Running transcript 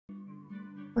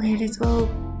Okay, let's go.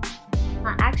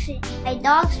 Actually, my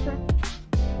dog's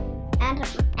and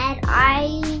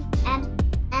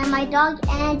my dog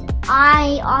and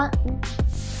I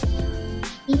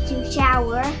need to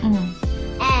shower. And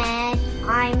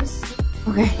I'm.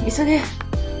 Okay, 急げ。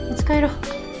お家帰ろう。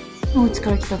もうお家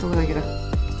から来たとこだけど。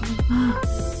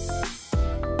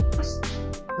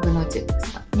僕のうち。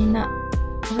みんな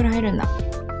お風呂入るんだ。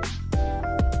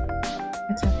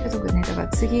じゃあ、ペト君寝たから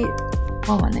次、ワ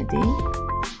ンワン寝ていい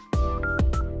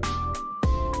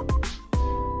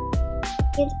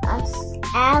Get a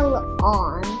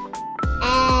salon,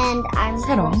 and I'm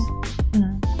サロン？う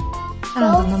ん。サ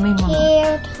ロンと飲み物。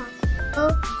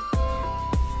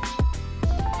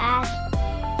At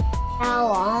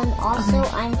salon, also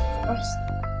I'm first.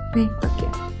 え、だっけ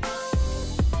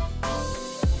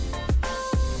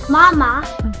Mama,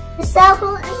 the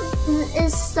salon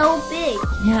is so big.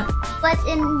 Yeah. But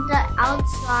in the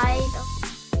outside.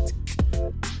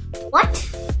 What?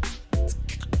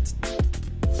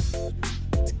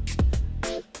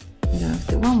 じゃなく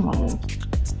て、ワンワンを。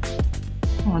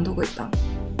ワンワンどこ行った？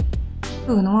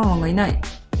フグのワンワンがいない。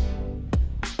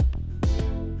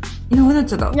いなくなっ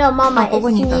ちゃった。No, Mama, ここ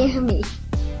にいた。 it's near me.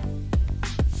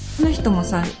 この人も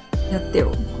さ、やって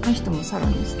よ。この人もサロ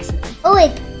ンにさせたい。Oh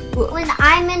wait, when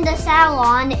I'm in the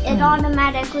salon, it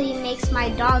automatically makes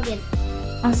my dog in.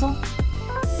 あ、そう。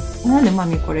なんでマ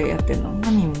ミこれやってんの？マ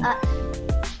ミも。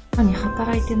マミ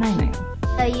働いてないのよ。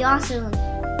Yasu.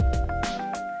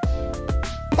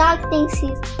 Dog thinks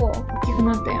he's cool. 大きく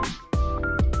なったよ。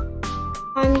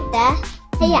見て。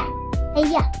Hey ya. Hey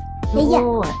ya. Hey ya.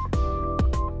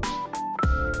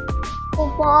 Oh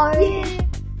boy.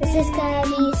 This is gonna be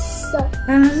so.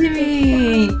 楽し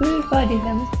み。パーティー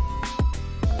楽しみ。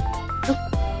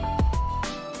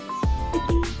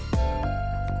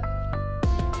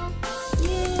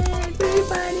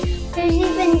There's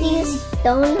even these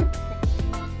donuts.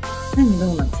 何ド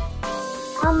ーナツ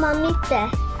Mama, 見て。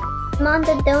I'm on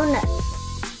the donut.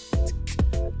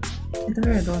 食べ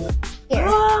るドーナツ。Here. あ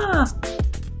あ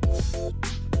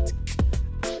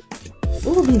オ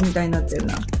ービーみたいになってる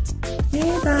な。楽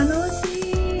し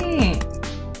い。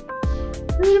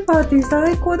パーティー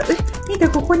最高だ。見て、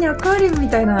ここにアクアリウムみ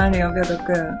たいなのあるよ、ピョト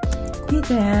君。見て。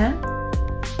素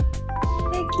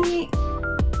敵。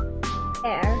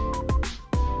There.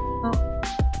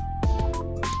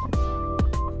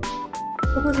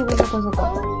 そこそこそこそこ。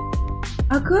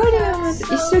アクアリウムって一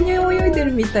緒に泳いで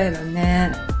るみたいだ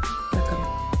ね。だから。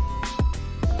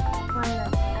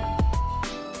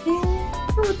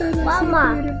そう楽しい。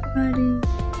Mama. プールパーリー。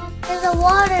There's a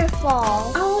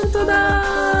waterfall. あ、ほんとだ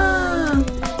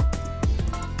ー。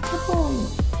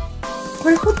こ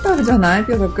れホットあるじゃない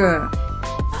ピョト君。あったか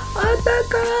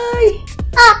ーい。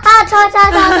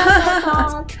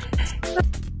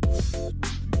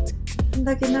こん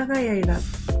だけ長い間。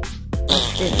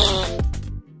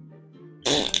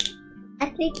I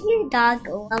think your dog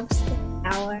loves the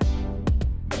shower.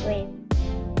 Wait.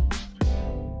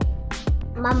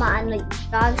 Mama, I'm like,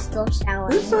 dog still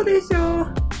showering. 嘘でしょ。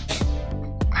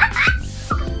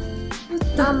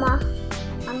Mama,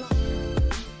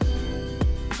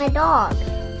 my dog.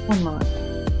 ほんま。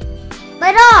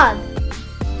My dog.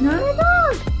 My dog.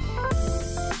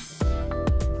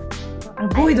 あ、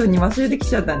ボイドに忘れてき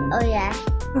ちゃったね。 Oh yeah.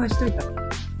 あ、しといた。いっ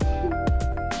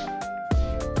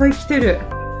ぱい来てる。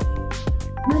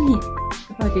何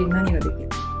パーティー何ができる？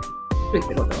来るっ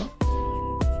てこと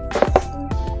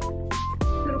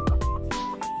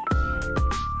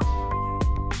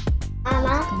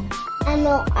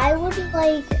？Mama, I would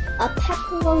like a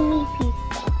pepperoni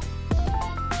pizza.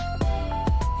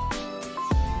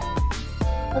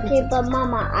 Okay, but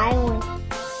Mama, I want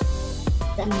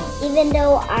even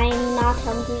though I'm not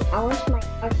hungry, I want my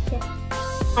dog to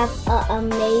have an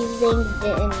amazing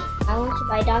dinner. I want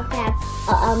my dog to have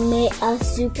a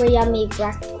super yummy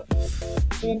breakfast.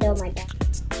 Even though my dog.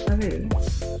 食べる？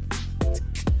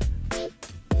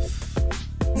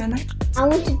いらない？ I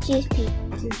want to choose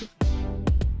pizza.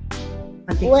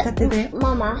 あ、出来たてで。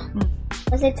Mama,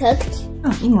 was it cooked? う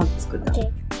ん、今作った。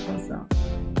Okay. そう。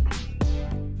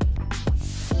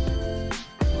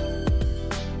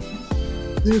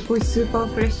すごいスーパー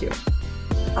フレッシュよ。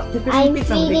あ、ペペロニ I'm ピ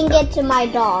ザもでき feeding た。 it to my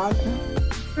dog. ペ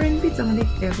ペロニピザもで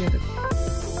きたよ、ペペロニ。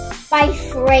 My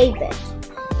favorite.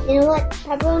 You know what?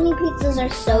 Pepperoni pizzas are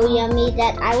so yummy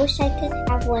that I wish I could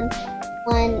have one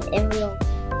in real.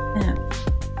 ねえ。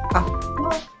あ、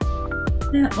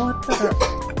ねえ、終わっ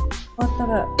た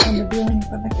ら、病院に行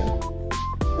かなきゃ。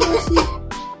楽しい。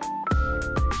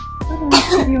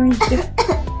病院行って。元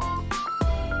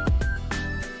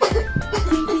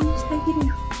気にしてあげる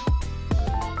よ。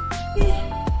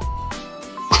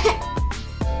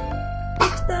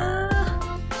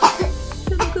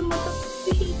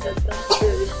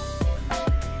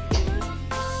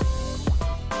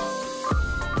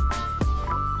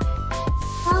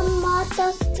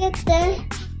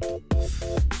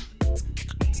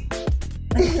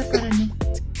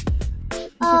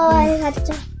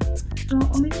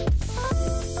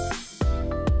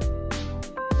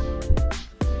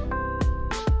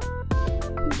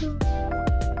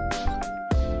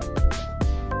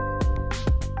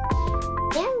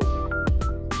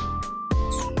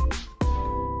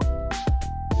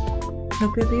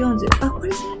640。あ、こ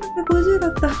れ1650だ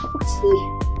った。惜し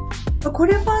い。あ、こ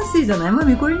れファンシーじゃない？マ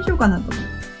ミこれにしようかなと思っ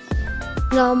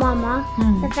て。No, Mama.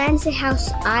 The fancy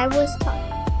house I was talking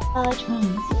about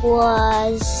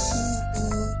was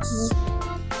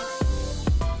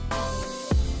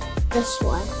this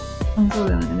one. そう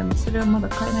だよね。でもそれはまだ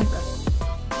買えないか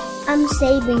ら。I'm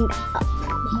saving up.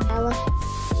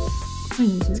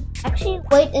 Actually,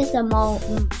 wait is a more.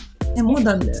 モ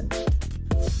ダンだよね。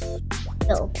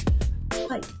So.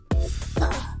 はい。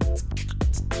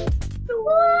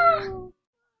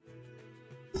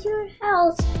Your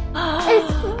house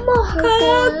is marvelous. か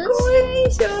っこいい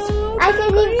じゃん。かっ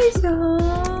こいいじゃん。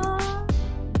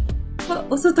あ、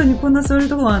お外にこんな座る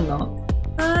とこあんの？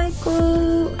最高。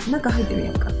中入ってみ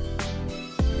ようか。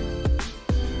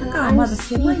中はまだ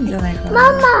狭いんじゃないかな。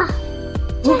Mama!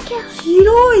 Check out.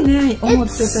 広いね、思っ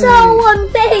てたより。It's so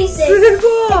amazing. すご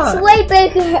い。It's way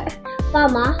bigger.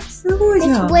 Mama. すごいじ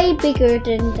ゃん。It's way bigger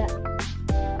than that.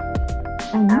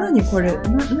 何これ？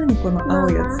何この青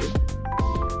いやつ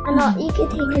？You can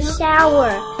take a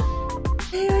shower.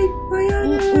 部屋いっぱいある。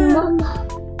Mama.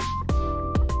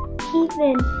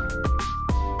 Even.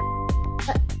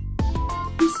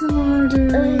 椅子もある。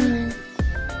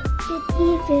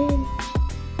Even.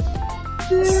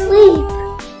 Sleep.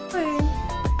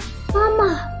 Mama.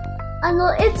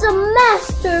 It's a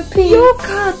masterpiece. よか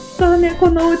ったね、こ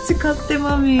のお家買って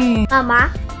マミ。Mama.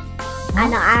 I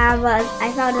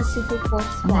found a super cool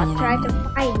spot. Try to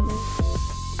find me.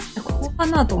 ここか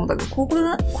なと思ったけど、こ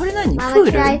れ何？プ Mama, ー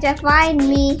ル？ try to find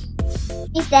me.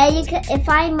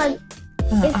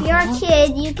 If you're a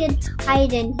kid, you can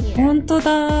hide in here. 本当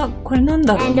だ。これなん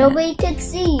だろう And ね。nobody could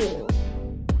see you.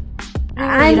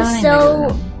 I'm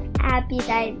so happy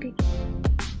that I picked.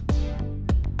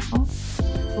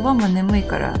 おばんま眠い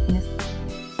からね。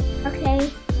Okay.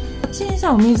 こっちに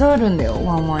さ、お水あるんだよ、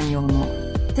ワンワン用の。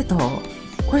出た？こ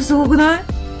れすごくない？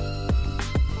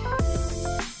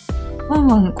ワン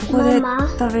ワン、ここで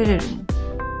食べれる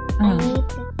の。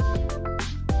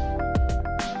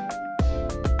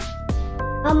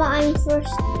Mama, I'm thirsty.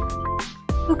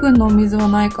 トくんのお水は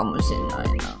ないかもしれない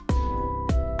な。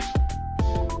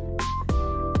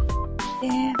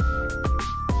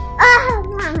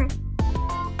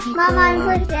Mama, I'm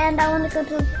thirsty and I want to go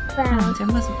to the ground. じゃあ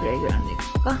まずプレイグラウンド行こ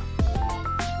うか。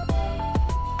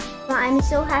Mama, I'm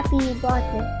so happy you bought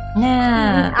it. ね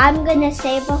え。I'm gonna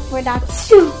save up for that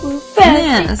super fancy.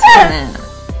 ねえ、そうね。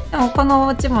でもこのお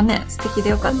家もね、素敵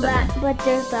でよかったね。But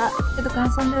there's a... ちょっ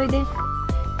と遊んでおいで。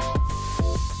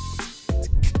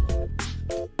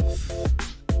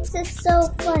This is so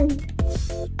fun.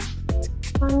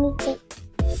 Mommy,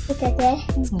 look at it.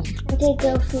 Okay,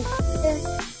 go food.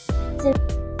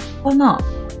 かな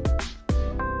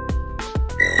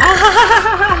あはは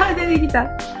はは出てきた。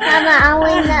Mama, I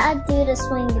wanna do the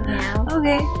swing now.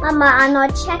 Okay. Mama,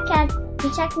 check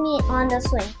me on the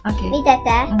swing. Okay. 見てて。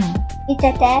見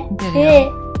てて。見てる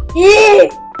よ。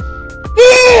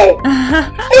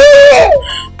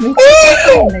めっちゃ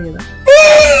高いんだけど。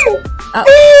あ、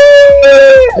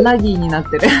ラギーになっ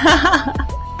てる。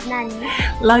何？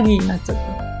ラギーになっちゃった。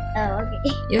Oh,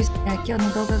 okay. よし、じゃあ今日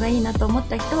の動画がいいなと思っ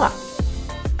た人は、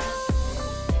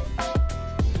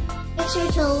Make sure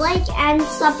to like and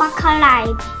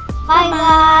subscribe. Bye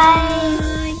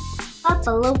bye.